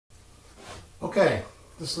Okay,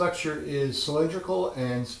 this lecture is cylindrical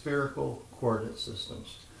and spherical coordinate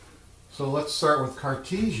systems. So let's start with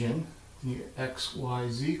Cartesian, the x, y,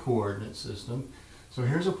 z coordinate system. So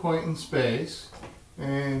here's a point in space,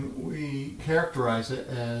 and we characterize it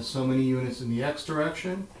as so many units in the x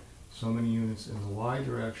direction, so many units in the y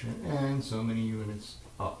direction, and so many units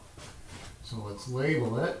up. So let's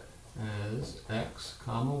label it as x,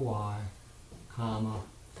 comma, y, comma,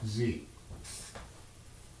 z.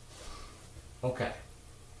 Okay.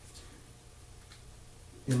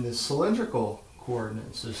 In the cylindrical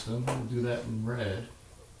coordinate system, we'll do that in red.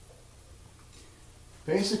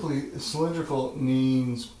 Basically, cylindrical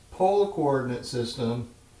means polar coordinate system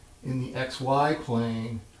in the xy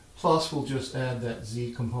plane, plus we'll just add that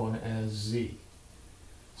z component as z.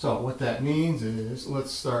 So what that means is,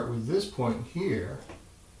 let's start with this point here.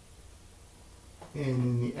 And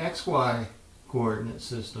in the xy coordinate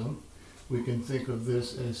system, we can think of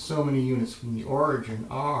this as so many units from the origin,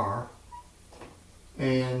 r,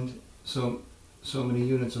 and so many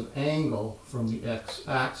units of angle from the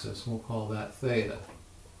x-axis. We'll call that theta.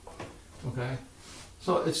 Okay?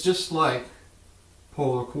 So it's just like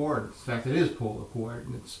polar coordinates. In fact, it is polar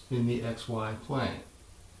coordinates in the xy plane.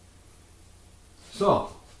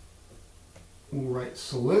 So we'll write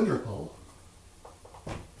cylindrical,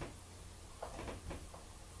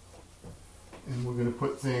 and we're going to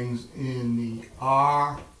put things in the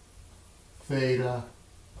r, theta,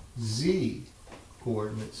 z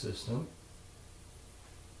coordinate system.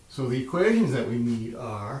 So the equations that we need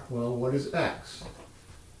are, well, what is x?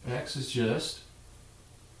 X is just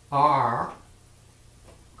r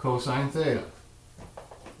cosine theta.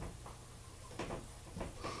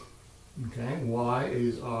 Okay, y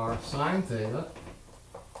is r sine theta.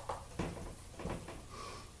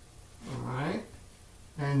 Alright,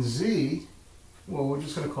 and z, well, we're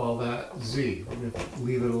just going to call that z. We're going to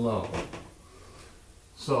leave it alone.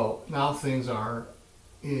 So now things are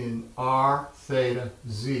in r, theta,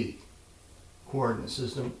 z coordinate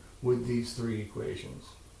system with these three equations.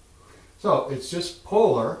 So it's just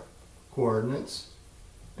polar coordinates,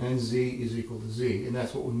 and z is equal to z, and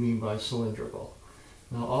that's what we mean by cylindrical.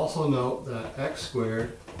 Now also note that x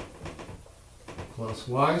squared plus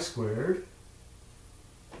y squared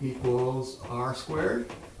equals r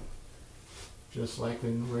squared, just like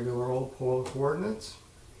in regular old polar coordinates.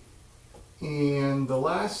 And the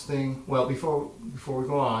last thing, well, before we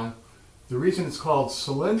go on, the reason it's called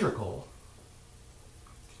cylindrical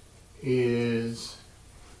is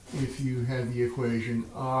if you have the equation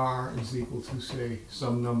r is equal to, say,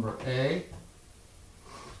 some number a.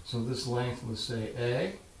 So this length was, say,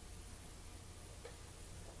 a.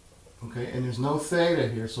 Okay, and there's no theta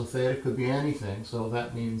here, so theta could be anything. So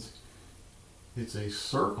that means it's a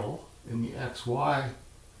circle in the xy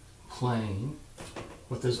plane.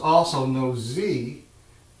 But there's also no z,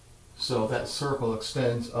 so that circle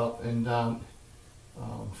extends up and down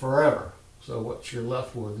forever. So what you're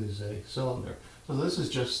left with is a cylinder. So this is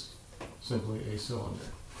just simply a cylinder.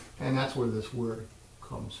 And that's where this word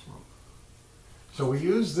comes from. So we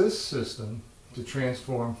use this system to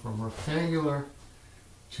transform from rectangular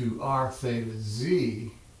to r theta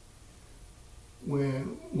z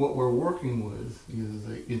when what we're working with,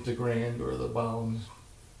 either the integrand or the bounds,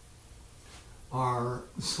 are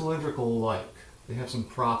cylindrical-like. They have some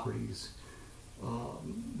properties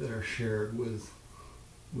that are shared with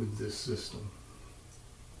this system.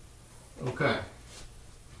 Okay.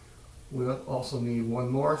 We also need one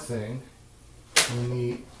more thing. In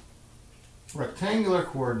the rectangular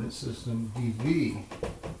coordinate system, dv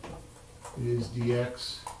is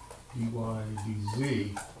dx, dy,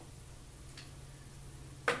 dz.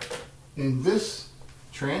 In this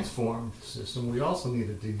transformed system, we also need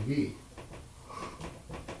a dv.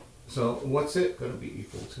 So what's it going to be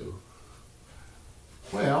equal to?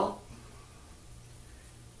 Well,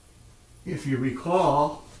 if you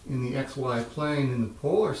recall, in the xy plane in the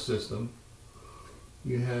polar system,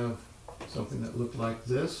 you have something that looked like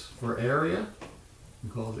this for area. We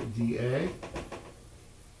called it dA.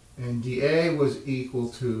 And dA was equal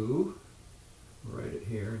to, write it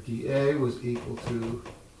here, dA was equal to,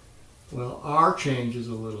 well, r changes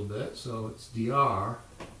a little bit, so it's dr.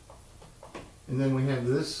 And then we have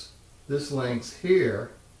this length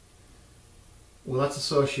here. Well, that's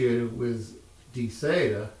associated with d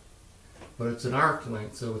theta, but it's an arc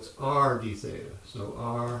length, so it's r d theta. So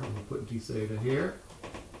r, we'll put d theta here.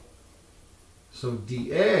 So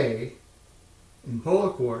dA in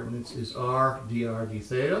polar coordinates is r dr d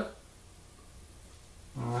theta.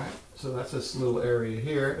 Alright, so that's this little area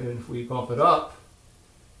here, and if we bump it up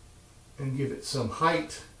and give it some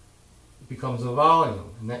height, it becomes a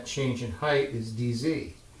volume, and that change in height is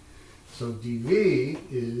dz. So dV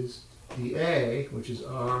is dA, which is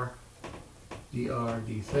r dr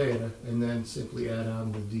d theta, and then simply add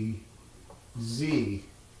on the dz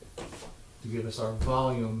to give us our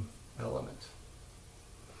volume element.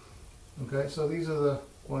 Okay, so these are the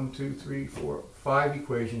 1, 2, 3, 4, 5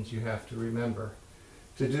 equations you have to remember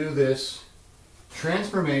to do this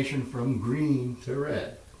transformation from green to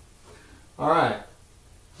red. All right,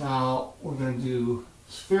 now we're going to do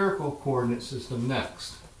spherical coordinate system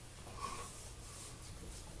next.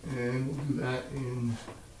 And we'll do that in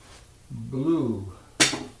blue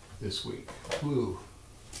this week. Blue.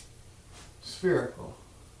 Spherical.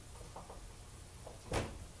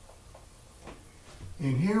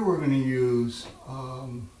 And here we're going to use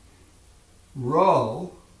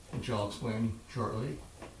rho, which I'll explain shortly,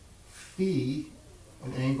 phi,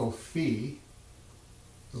 an angle phi,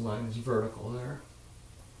 the line is vertical there,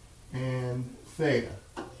 and theta.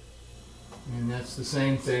 And that's the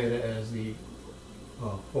same theta as the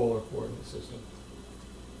polar coordinate system.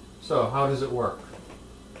 So how does it work?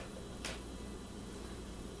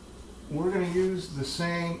 We're going to use the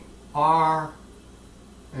same r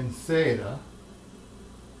and theta,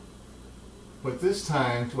 but this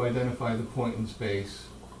time to identify the point in space,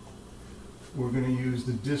 we're going to use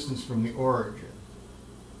the distance from the origin.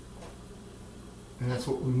 And that's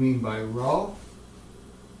what we mean by rho.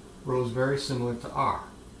 Rho is very similar to r.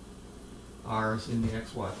 R is in the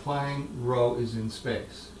xy plane, rho is in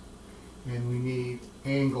space. And we need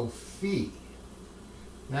angle phi.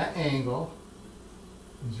 That angle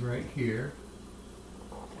is right here.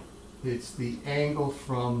 It's the angle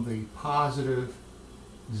from the positive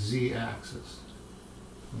z-axis.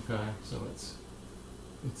 Okay, so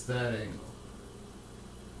it's that angle.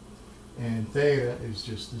 And theta is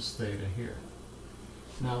just this theta here.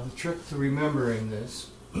 Now the trick to remembering this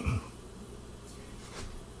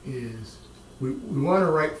is we want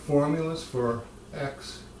to write formulas for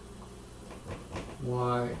x,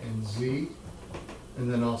 y, and z,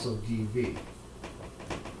 and then also dv.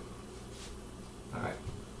 Alright,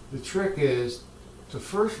 the trick is to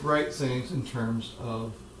first write things in terms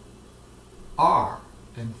of r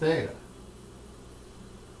and theta.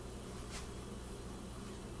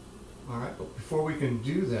 Alright, but before we can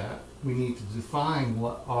do that, we need to define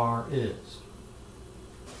what r is.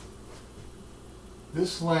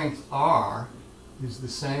 This length r is the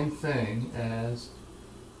same thing as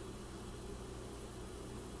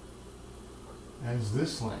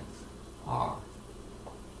this length r.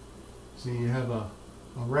 So you have a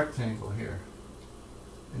rectangle here,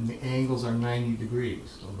 and the angles are 90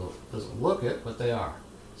 degrees, although it doesn't look it, but they are.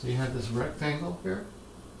 So you have this rectangle here,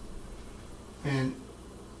 and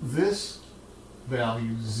this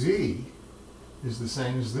value z is the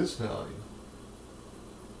same as this value.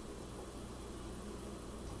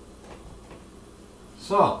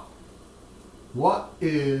 So, what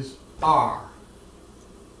is r?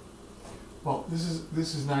 Well,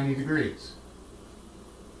 this is 90 degrees.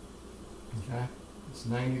 Okay? It's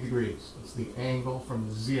 90 degrees. It's the angle from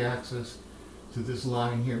the z-axis to this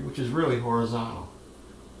line here, which is really horizontal.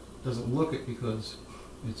 Doesn't look it because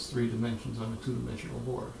it's 3 dimensions on a 2-dimensional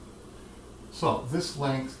board. So this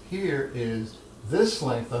length here is this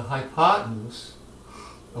length, the hypotenuse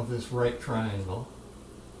of this right triangle,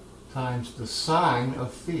 times the sine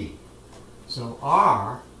of phi. So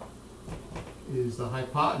r is the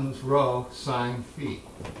hypotenuse rho sine phi.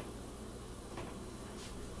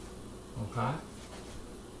 Okay?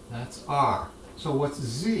 That's r. So what's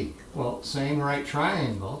z? Well, same right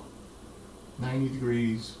triangle, 90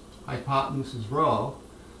 degrees, hypotenuse is rho,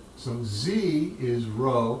 so z is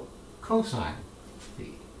rho cosine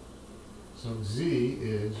phi. So z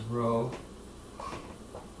is rho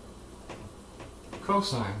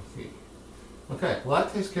cosine phi. Okay, well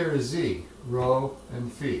that takes care of z, rho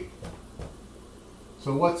and phi.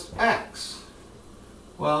 So what's x?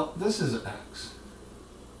 Well, this is x.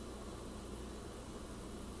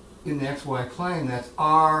 In the xy plane, that's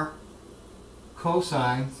r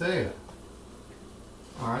cosine theta.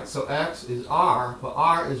 Alright, so x is r, but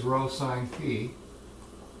r is rho sine phi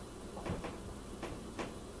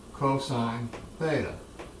cosine theta.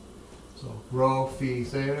 So rho phi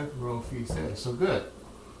theta, rho phi theta. So good.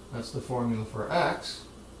 That's the formula for x.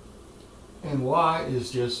 And y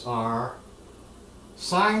is just r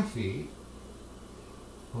sine phi.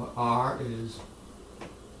 Well, r is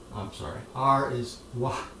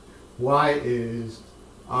y is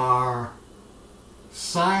r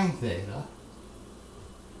sine theta.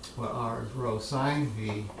 Well, r is rho sine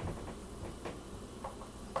phi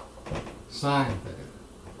sine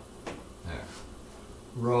theta. There.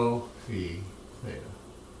 Rho phi theta.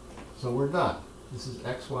 So we're done. This is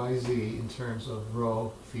x, y, z in terms of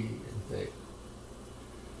rho, phi, and theta.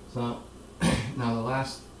 So now the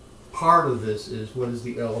last part of this is what is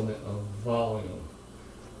the element of volume.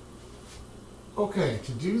 Okay,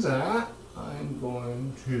 to do that, I'm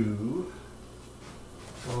going to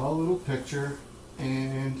draw a little picture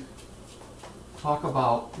and talk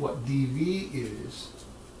about what dV is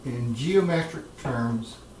in geometric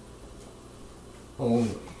terms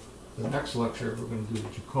only. The next lecture we're going to do the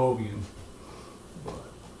Jacobian, but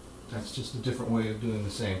that's just a different way of doing the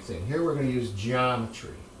same thing. Here we're going to use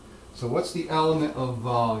geometry. So what's the element of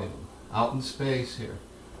volume out in space here?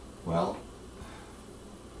 Well,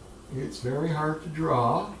 it's very hard to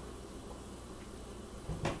draw,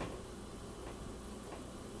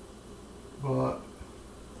 but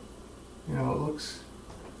you know, it looks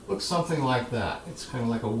something like that. It's kind of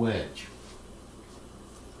like a wedge.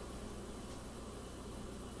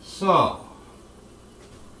 So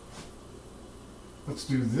let's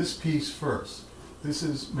do this piece first. This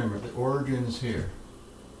is, remember, the origin is here,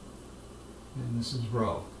 and this is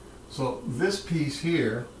rho. So this piece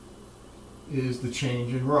here is the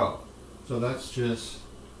change in rho. So that's just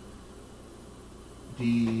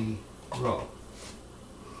d rho.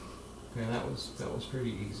 Okay, that was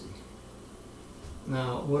pretty easy.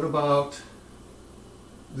 Now, what about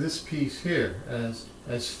this piece here as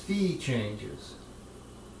phi changes?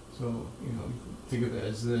 So, you know, you can think of it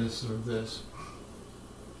as this or this.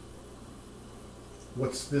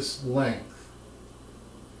 What's this length?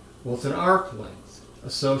 Well, it's an arc length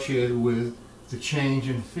associated with the change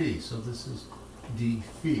in phi. So this is d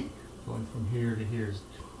phi. Going from here to here is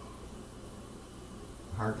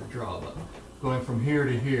hard to draw, but going from here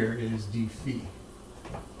to here is d phi.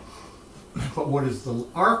 But what is the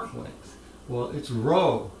arc length? Well, it's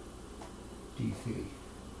rho d phi.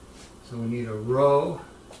 So we need a rho,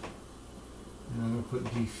 and I'm going to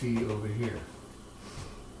put d phi over here.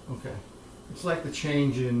 Okay. It's like the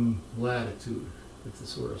change in latitude if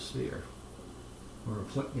this were a sphere, or a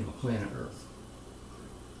planet Earth.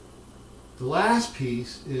 The last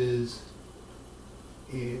piece is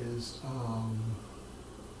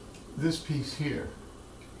this piece here,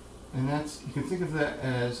 and that's, you can think of that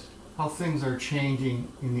as how things are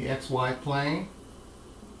changing in the xy plane.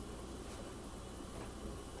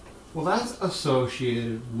 Well, that's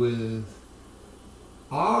associated with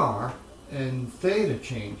r and theta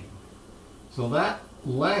changing. So that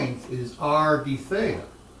length is r d theta.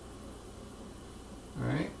 All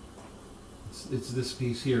right? It's this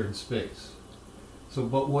piece here in space. So,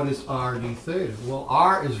 but what is r d theta? Well,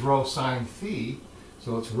 r is rho sine phi,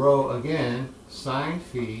 so it's rho again, sine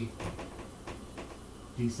phi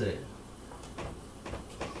d theta.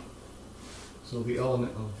 So the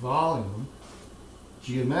element of volume,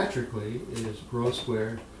 geometrically, is rho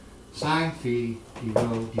squared sine phi d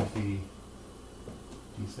rho d phi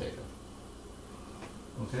d theta.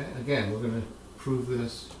 Okay, again, we're going to prove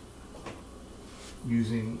this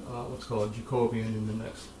using what's called Jacobian in the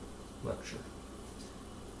next lecture.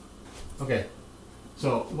 Okay,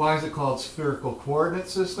 so why is it called spherical coordinate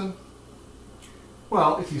system?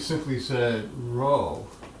 Well, if you simply said rho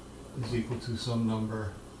is equal to some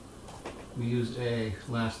number, we used A,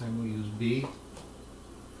 last time we used B.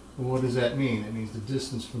 Well, what does that mean? It means the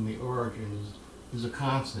distance from the origin is a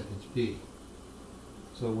constant, it's B.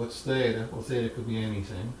 So what's theta? Well, theta could be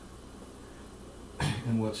anything.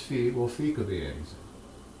 And what's phi? Well, phi could be anything.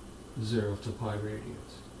 0 to pi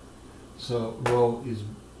radians. So rho is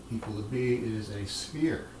equal to B. It is a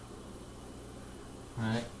sphere.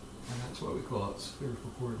 Right? And that's what we call it,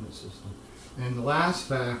 spherical coordinate system. And the last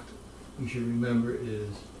fact you should remember is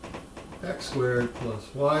x squared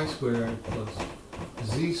plus y squared plus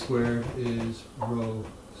z squared is rho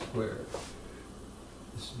squared.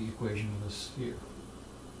 This is the equation of a sphere.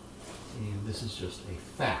 And this is just a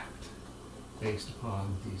fact based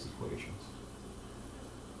upon these equations.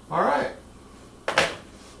 All right.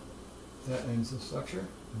 That ends this lecture,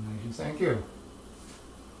 and I do thank you.